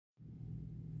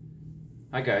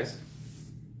Hi guys,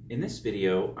 in this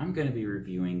video I'm going to be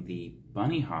reviewing the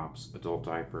Bunnyhopps adult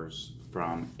diapers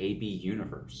from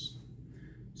Abuniverse.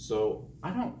 So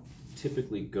I don't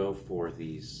typically go for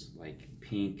these like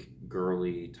pink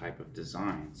girly type of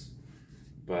designs,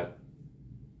 but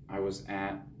I was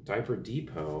at Diaper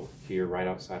Depot here right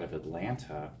outside of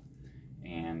Atlanta,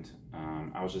 and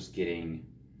I was just getting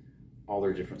all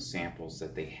their different samples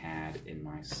that they had in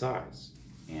my size,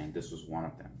 and this was one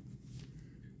of them.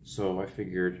 So I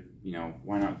figured,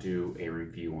 why not do a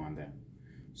review on them?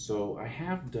 So I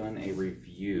have done a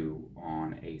review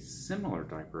on a similar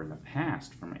diaper in the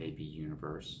past from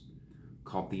Abuniverse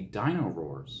called the Dino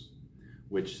Roars,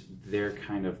 which they're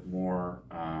kind of more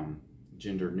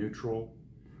gender neutral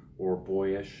or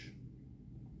boyish,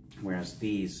 whereas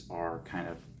these are kind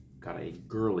of got a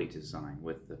girly design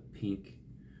with the pink.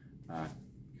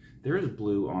 There is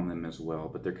blue on them as well,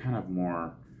 but they're kind of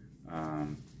more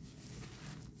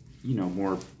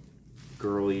more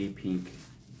girly pink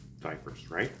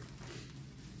diapers, right?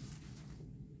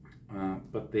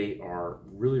 But they are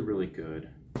really, really good.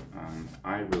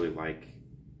 I really like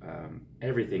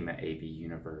everything that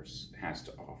Abuniverse has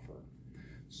to offer.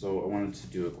 So I wanted to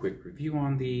do a quick review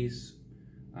on these,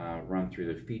 run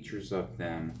through the features of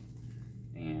them,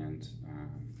 and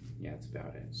yeah, that's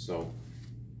about it. So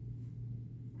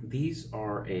these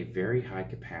are a very high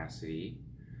capacity.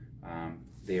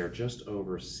 They are just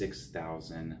over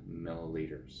 6,000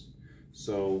 milliliters.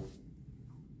 So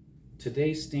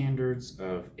today's standards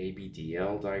of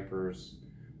ABDL diapers,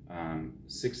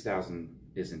 6,000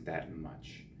 isn't that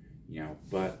much,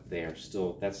 but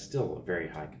that's still a very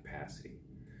high capacity.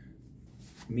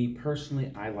 Me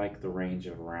personally, I like the range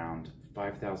of around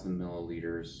 5,000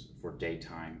 milliliters for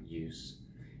daytime use,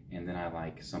 and then I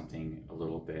like something a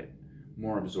little bit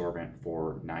more absorbent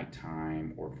for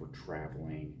nighttime or for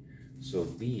traveling. So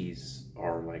these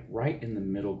are like right in the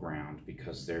middle ground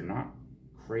because they're not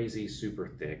crazy super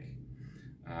thick,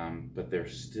 but they're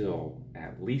still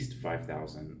at least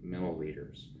 5,000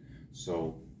 milliliters.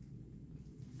 So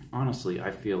honestly, I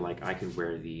feel like I could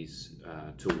wear these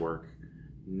to work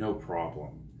no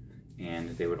problem,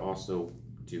 and they would also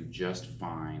do just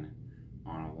fine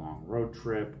on a long road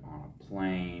trip, on a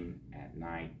plane, at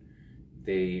night.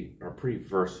 They are pretty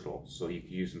versatile, so you can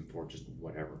use them for just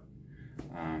whatever.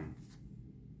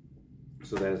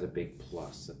 So that is a big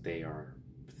plus, that they are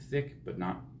thick but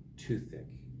not too thick,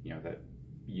 that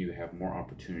you have more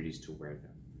opportunities to wear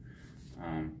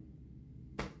them.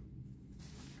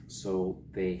 So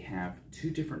they have two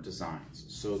different designs.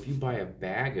 So if you buy a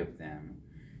bag of them,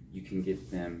 you can get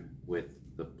them with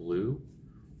the blue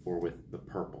or with the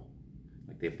purple.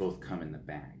 Like, they both come in the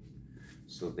bag.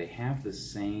 So they have the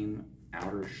same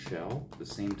outer shell, the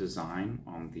same design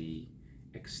on the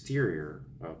exterior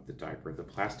of the diaper, the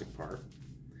plastic part,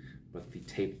 but the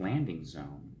tape landing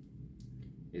zone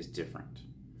is different.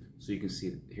 So you can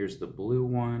see, here's the blue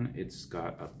one. It's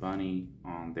got a bunny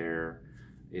on there.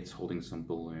 It's holding some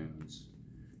balloons.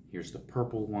 Here's the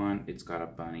purple one. It's got a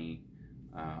bunny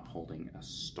holding a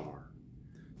star.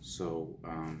 So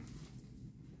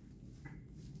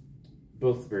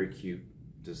both very cute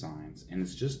designs, and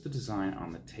it's just the design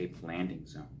on the tape landing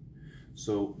zone.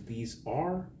 So these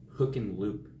are hook and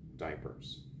loop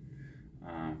diapers.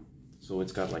 So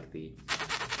it's got like the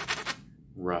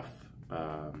rough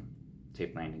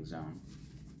tape landing zone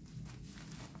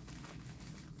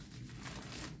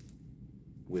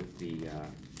with the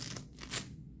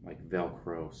like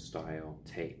Velcro style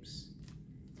tapes.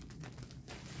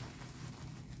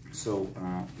 So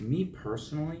me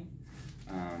personally,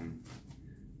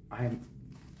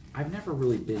 I've never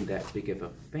really been that big of a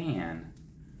fan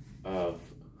of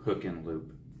hook and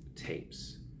loop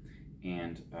tapes,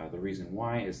 and the reason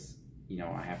why is,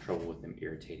 I have trouble with them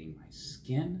irritating my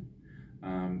skin,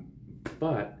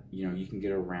 but you can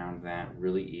get around that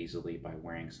really easily by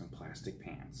wearing some plastic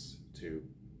pants to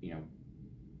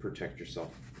protect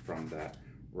yourself from that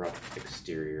rough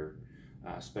exterior,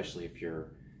 especially if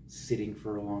you're sitting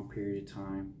for a long period of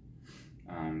time.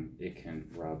 It can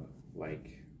rub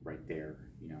like right there,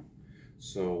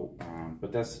 so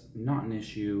but that's not an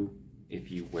issue if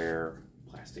you wear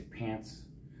plastic pants.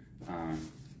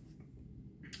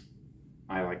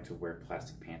 I like to wear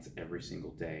plastic pants every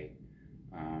single day,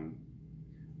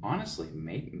 honestly,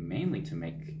 mainly to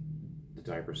make the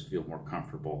diapers feel more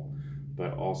comfortable,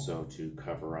 but also to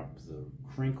cover up the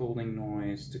crinkling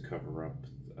noise, to cover up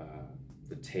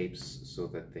the tapes so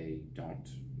that they don't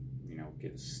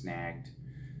get snagged,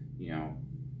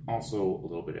 also a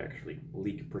little bit actually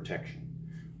leak protection,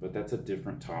 but that's a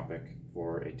different topic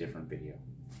for a different video.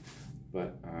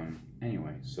 But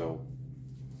anyway, so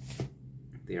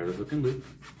they are the hook and loop.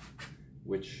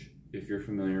 which if you're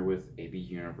familiar with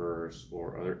Abuniverse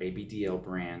or other ABDL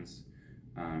brands,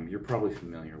 you're probably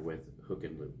familiar with hook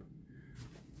and loop.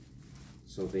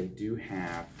 So they do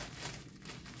have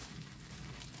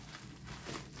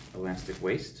elastic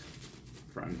waist,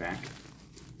 front and back.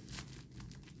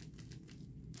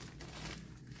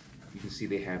 You can see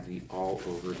they have the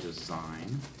all-over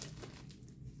design,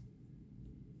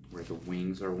 where the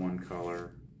wings are one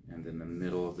color, and then the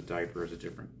middle of the diaper is a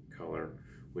different color,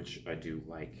 which I do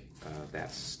like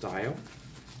that style.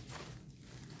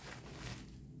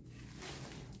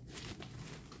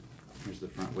 Here's the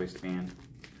front waistband.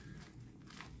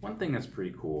 One thing that's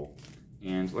pretty cool,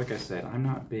 and like I said, I'm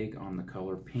not big on the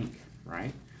color pink,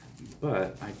 right?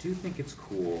 But I do think it's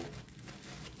cool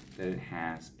that it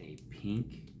has a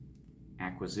pink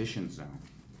acquisition zone.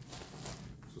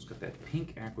 So it's got that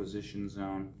pink acquisition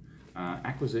zone.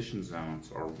 Acquisition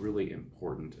zones are really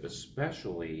important,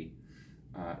 especially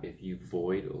if you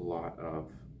void a lot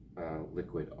of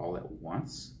liquid all at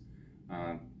once.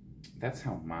 That's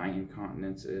how my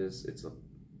incontinence is. It's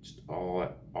just all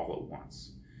at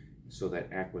once. So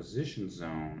that acquisition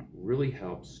zone really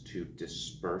helps to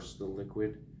disperse the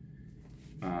liquid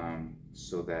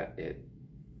so that it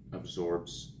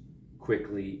absorbs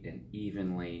quickly and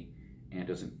evenly and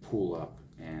doesn't pool up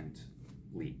and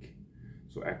leak.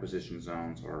 So acquisition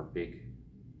zones are a big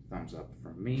thumbs up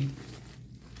from me.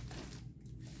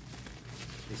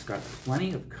 It's got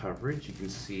plenty of coverage. You can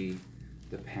see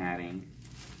the padding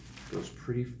goes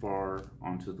pretty far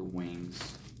onto the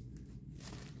wings,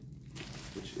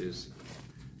 which is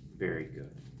very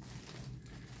good.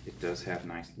 It does have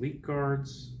nice leak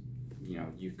guards. You know,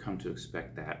 you come to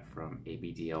expect that from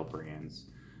ABDL brands,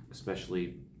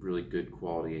 especially really good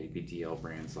quality ABDL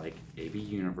brands like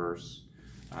Abuniverse.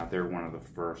 They're one of the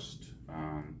first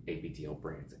ABDL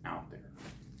brands out there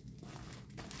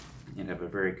and have a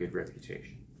very good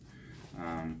reputation.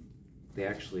 They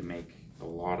actually make a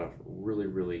lot of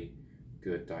really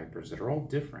good diapers that are all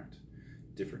different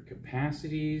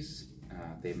capacities.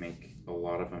 They make a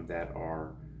lot of them that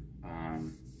are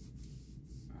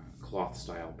cloth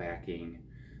style backing,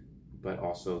 but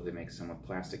also they make some with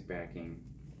plastic backing.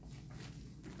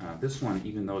 This one,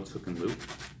 even though it's hook and loop,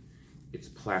 it's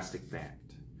plastic backed.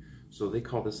 So they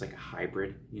call this like a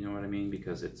hybrid, you know what I mean?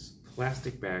 Because it's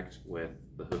plastic backed with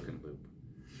the hook and loop.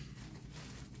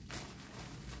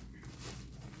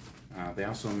 They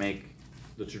also make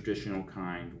the traditional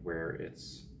kind where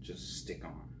it's just stick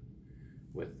on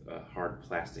with a hard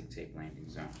plastic tape landing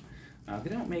zone. They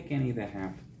don't make any that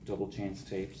have double chance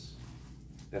tapes.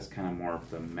 That's kind of more of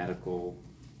the medical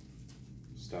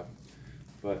stuff.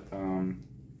 But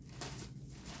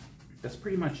that's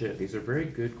pretty much it. These are very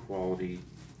good quality.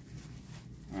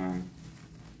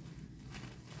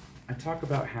 I talk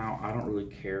about how I don't really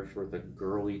care for the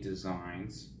girly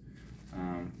designs,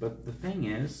 but the thing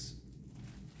is,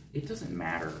 it doesn't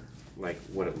matter like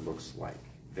what it looks like.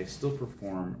 They still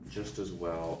perform just as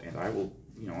well, and I will,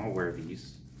 you know, I'll wear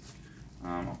these.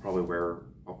 I'll probably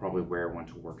wear one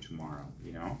to work tomorrow,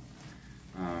 you know,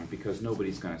 because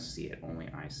nobody's gonna see it, only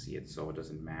I see it, so it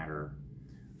doesn't matter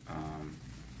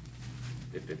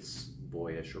if it's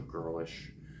boyish or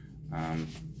girlish.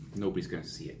 Nobody's gonna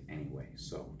see it anyway,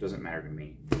 so it doesn't matter to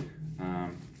me.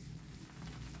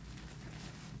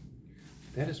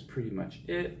 That is pretty much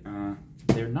it.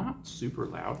 They're not super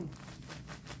loud.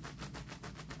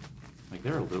 Like,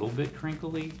 they're a little bit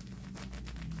crinkly,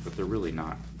 but they're really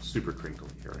not super crinkly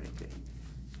or anything.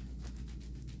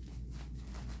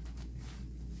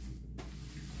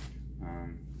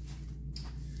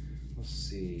 Let's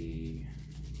see.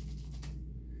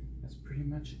 That's pretty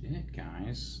much it,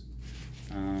 guys.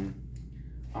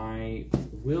 I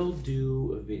will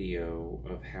do a video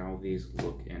of how these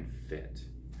look and fit.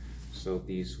 So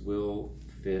these will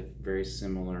fit very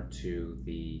similar to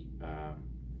the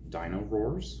Dino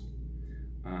Roars.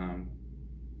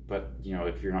 But, you know,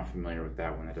 if you're not familiar with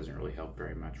that one, that doesn't really help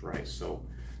very much, right? So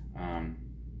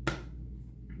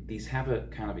these have a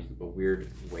kind of a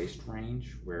weird waist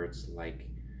range where it's like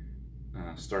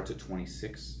starts at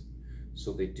 26.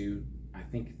 So they do, I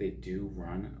think they do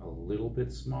run a little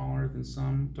bit smaller than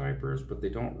some diapers, but they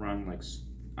don't run like,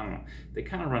 I don't know, they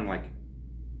kind of run like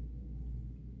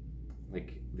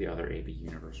the other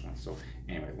Abuniverse ones. So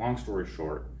anyway, long story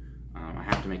short, I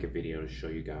have to make a video to show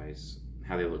you guys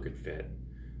how they look and fit.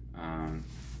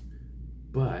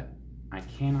 But I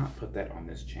cannot put that on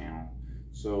this channel.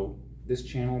 So this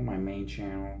channel, my main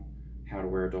channel, How to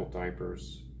Wear Adult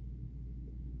Diapers,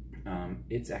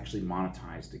 it's actually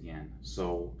monetized again.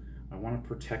 So I want to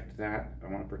protect that. I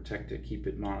want to protect it, keep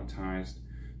it monetized.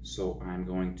 So I'm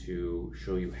going to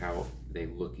show you how they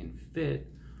look and fit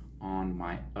on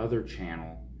my other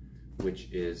channel, which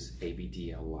is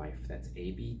ABDL Life. That's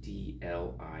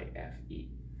ABDLIFE.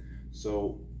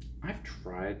 So I've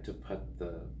tried to put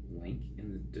the link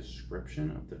in the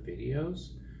description of the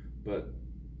videos, but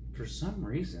for some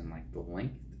reason, like the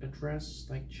link address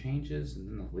like changes and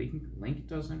then the link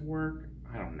doesn't work.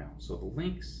 I don't know. So the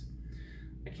links,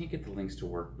 I can't get the links to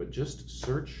work, but just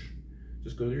go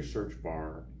to your search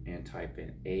bar and type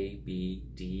in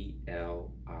ABDLIFE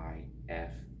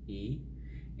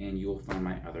and you'll find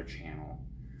my other channel.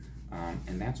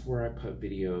 And that's where I put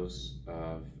videos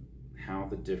of how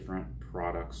the different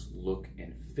products look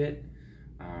and fit.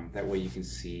 That way you can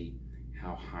see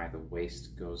how high the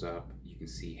waist goes up. You can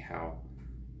see how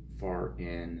far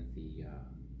in the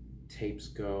tapes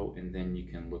go, and then you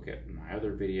can look at my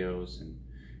other videos and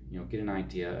get an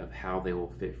idea of how they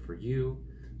will fit for you,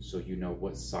 so you know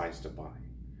what size to buy.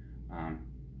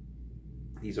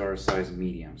 These are a size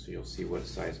medium, so you'll see what a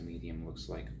size medium looks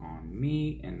like on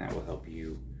me, and that will help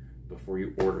you before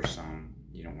you order some.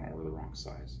 You don't want to order the wrong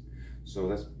size. So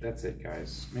that's it,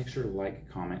 guys. Make sure to like,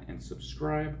 comment, and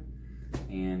subscribe,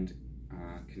 and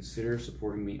consider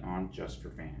supporting me on Just for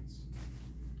Fans.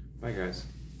 Bye, guys.